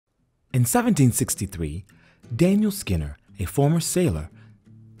In 1763, Daniel Skinner, a former sailor,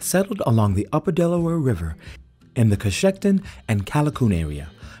 settled along the Upper Delaware River in the Cochecton and Callicoon area,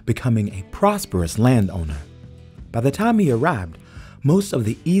 becoming a prosperous landowner. By the time he arrived, most of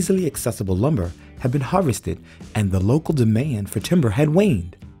the easily accessible lumber had been harvested and the local demand for timber had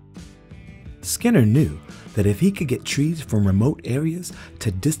waned. Skinner knew that if he could get trees from remote areas to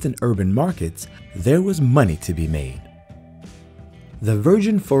distant urban markets, there was money to be made. The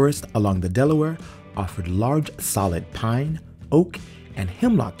virgin forest along the Delaware offered large solid pine, oak, and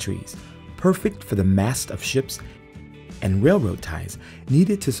hemlock trees, perfect for the mast of ships and railroad ties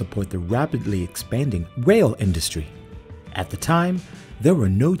needed to support the rapidly expanding rail industry. At the time, there were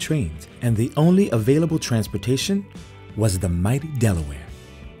no trains, and the only available transportation was the mighty Delaware.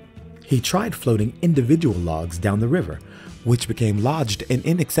 He tried floating individual logs down the river, which became lodged in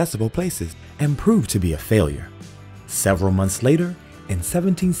inaccessible places and proved to be a failure. Several months later, in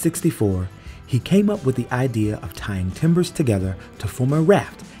 1764, he came up with the idea of tying timbers together to form a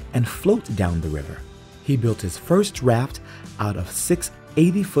raft and float down the river. He built his first raft out of 6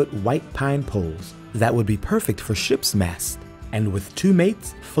 80-foot white pine poles that would be perfect for ships' masts, and with 2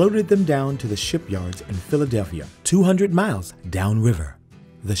 mates, floated them down to the shipyards in Philadelphia, 200 miles downriver.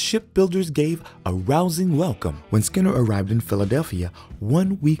 The shipbuilders gave a rousing welcome when Skinner arrived in Philadelphia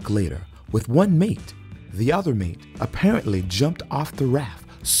 1 week later with 1 mate. The other mate apparently jumped off the raft,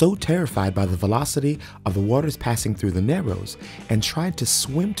 so terrified by the velocity of the waters passing through the Narrows, and tried to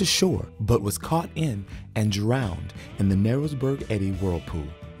swim to shore, but was caught in and drowned in the Narrowsburg eddy whirlpool,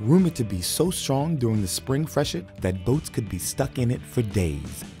 rumored to be so strong during the spring freshet that boats could be stuck in it for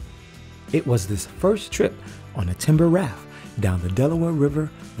days. It was this first trip on a timber raft down the Delaware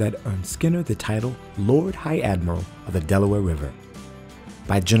River that earned Skinner the title Lord High Admiral of the Delaware River.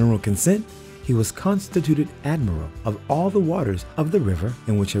 By general consent, he was constituted Admiral of all the waters of the river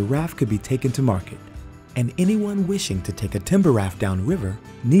in which a raft could be taken to market, and anyone wishing to take a timber raft downriver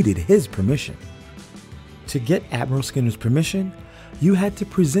needed his permission. To get Admiral Skinner's permission, you had to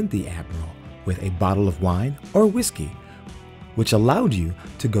present the Admiral with a bottle of wine or whiskey, which allowed you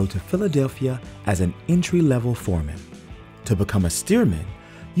to go to Philadelphia as an entry-level foreman. To become a steerman,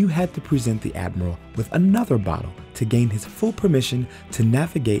 you had to present the Admiral with another bottle to gain his full permission to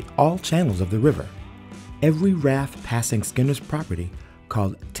navigate all channels of the river. Every raft passing Skinner's property,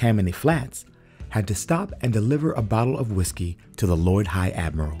 called Tammany Flats, had to stop and deliver a bottle of whiskey to the Lord High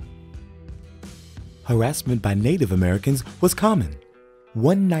Admiral. Harassment by Native Americans was common.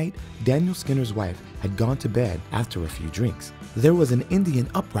 One night, Daniel Skinner's wife had gone to bed after a few drinks. There was an Indian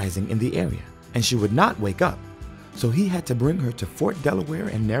uprising in the area, and she would not wake up, so he had to bring her to Fort Delaware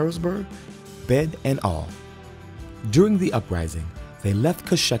and Narrowsburg, bed and all. During the uprising, they left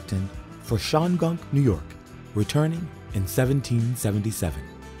Cochecton for Shawangunk, New York, returning in 1777.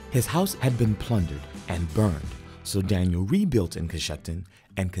 His house had been plundered and burned, so Daniel rebuilt in Cochecton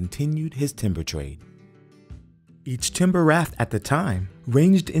and continued his timber trade. Each timber raft at the time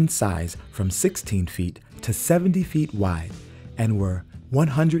ranged in size from 16 feet to 70 feet wide and were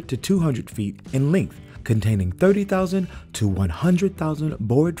 100 to 200 feet in length, containing 30,000 to 100,000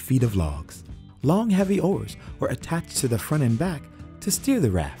 board feet of logs. Long heavy oars were attached to the front and back to steer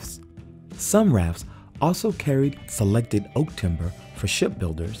the rafts. Some rafts also carried selected oak timber for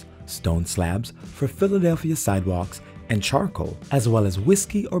shipbuilders, stone slabs for Philadelphia sidewalks, and charcoal, as well as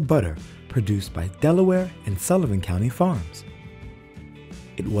whiskey or butter produced by Delaware and Sullivan County farms.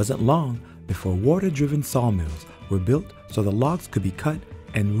 It wasn't long before water-driven sawmills were built so the logs could be cut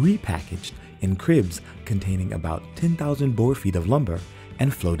and repackaged in cribs containing about 10,000 board feet of lumber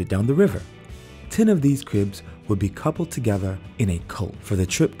and floated down the river. 10 of these cribs would be coupled together in a colt for the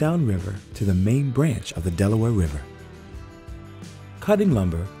trip downriver to the main branch of the Delaware River. Cutting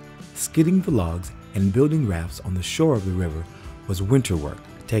lumber, skidding the logs, and building rafts on the shore of the river was winter work,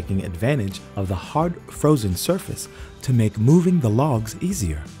 taking advantage of the hard frozen surface to make moving the logs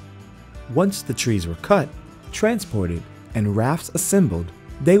easier. Once the trees were cut, transported, and rafts assembled,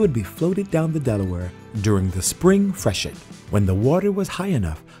 they would be floated down the Delaware during the spring freshet, when the water was high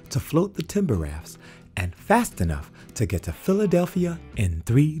enough to float the timber rafts and fast enough to get to Philadelphia in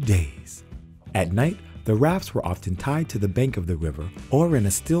 3 days. At night, the rafts were often tied to the bank of the river or in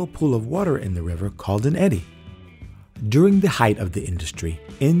a still pool of water in the river called an eddy. During the height of the industry,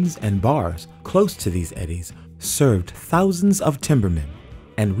 inns and bars close to these eddies served thousands of timbermen,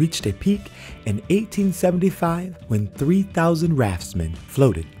 and reached a peak in 1875 when 3,000 raftsmen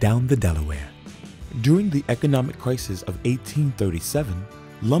floated down the Delaware. During the economic crisis of 1837,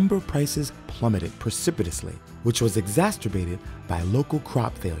 lumber prices plummeted precipitously, which was exacerbated by local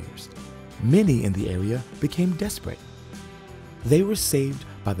crop failures. Many in the area became desperate. They were saved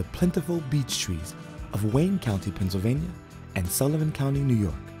by the plentiful beech trees of Wayne County, Pennsylvania, and Sullivan County, New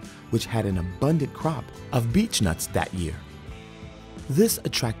York, which had an abundant crop of beech nuts that year. This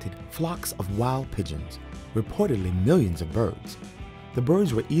attracted flocks of wild pigeons, reportedly millions of birds. The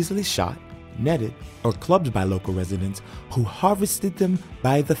birds were easily shot, netted, or clubbed by local residents who harvested them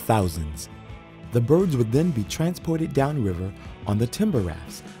by the thousands. The birds would then be transported downriver on the timber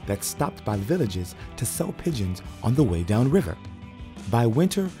rafts that stopped by villages to sell pigeons on the way downriver. By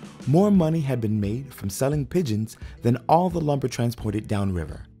winter, more money had been made from selling pigeons than all the lumber transported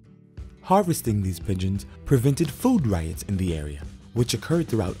downriver. Harvesting these pigeons prevented food riots in the area, which occurred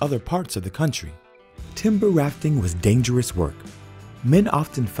throughout other parts of the country. Timber rafting was dangerous work. Men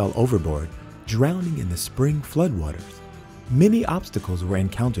often fell overboard, drowning in the spring floodwaters. Many obstacles were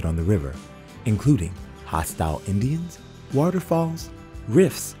encountered on the river, including hostile Indians, waterfalls,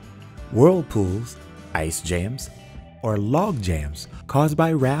 rifts, whirlpools, ice jams, or log jams caused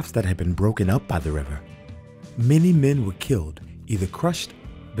by rafts that had been broken up by the river. Many men were killed, either crushed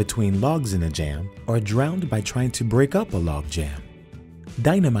between logs in a jam or drowned by trying to break up a log jam.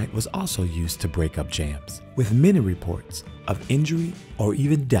 Dynamite was also used to break up jams, with many reports of injury or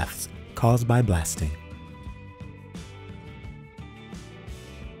even deaths caused by blasting.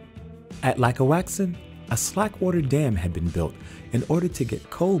 At Lackawaxen, a slackwater dam had been built in order to get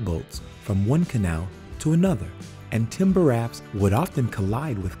coal boats from one canal to another, and timber rafts would often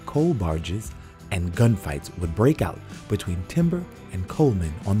collide with coal barges, and gunfights would break out between timber and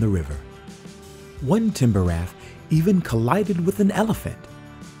coalmen on the river. One timber raft even collided with an elephant.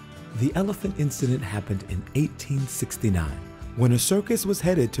 The elephant incident happened in 1869, when a circus was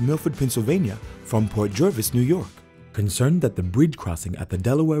headed to Milford, Pennsylvania from Port Jervis, New York. Concerned that the bridge crossing at the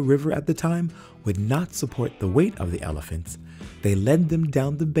Delaware River at the time would not support the weight of the elephants, they led them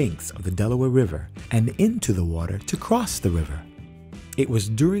down the banks of the Delaware River and into the water to cross the river. It was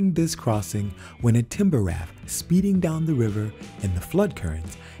during this crossing when a timber raft speeding down the river in the flood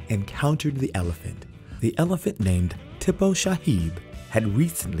currents encountered the elephant. The elephant, named Tippo Shahib, had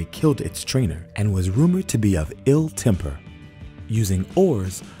recently killed its trainer and was rumored to be of ill temper. Using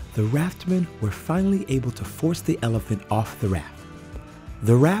oars, the raftmen were finally able to force the elephant off the raft.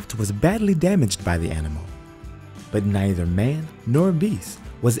 The raft was badly damaged by the animal, but neither man nor beast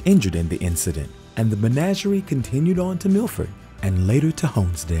was injured in the incident, and the menagerie continued on to Milford and later to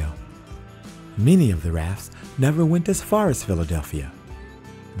Honesdale. Many of the rafts never went as far as Philadelphia.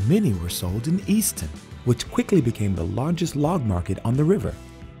 Many were sold in Easton, which quickly became the largest log market on the river.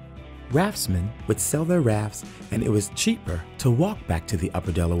 Raftsmen would sell their rafts, and it was cheaper to walk back to the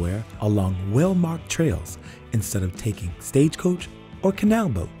Upper Delaware along well-marked trails instead of taking stagecoach or canal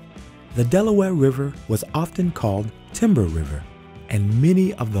boat. The Delaware River was often called Timber River, and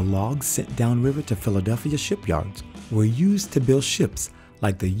many of the logs sent downriver to Philadelphia shipyards were used to build ships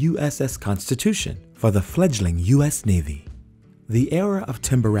like the USS Constitution for the fledgling U.S. Navy. The era of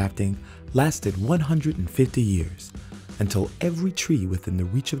timber rafting lasted 150 years, until every tree within the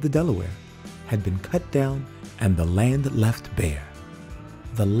reach of the Delaware had been cut down and the land left bare.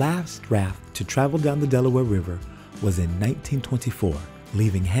 The last raft to travel down the Delaware River was in 1924,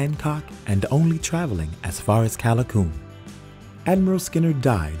 leaving Hancock and only traveling as far as Callicoon. Admiral Skinner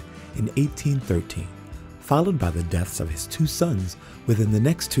died in 1813, followed by the deaths of his two sons within the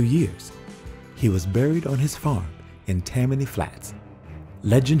next 2 years. He was buried on his farm in Tammany Flats.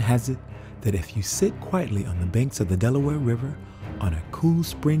 Legend has it that if you sit quietly on the banks of the Delaware River on a cool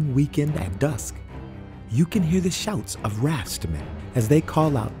spring weekend at dusk, you can hear the shouts of raftsmen as they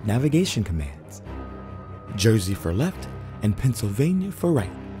call out navigation commands. Jersey for left and Pennsylvania for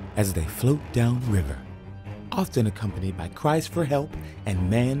right as they float down river, often accompanied by cries for help and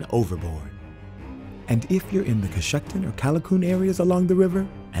man overboard. And if you're in the Cochecton or Callicoon areas along the river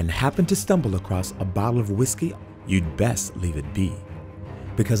and happen to stumble across a bottle of whiskey, you'd best leave it be,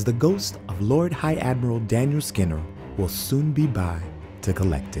 because the ghost of Lord High Admiral Daniel Skinner will soon be by to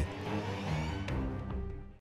collect it.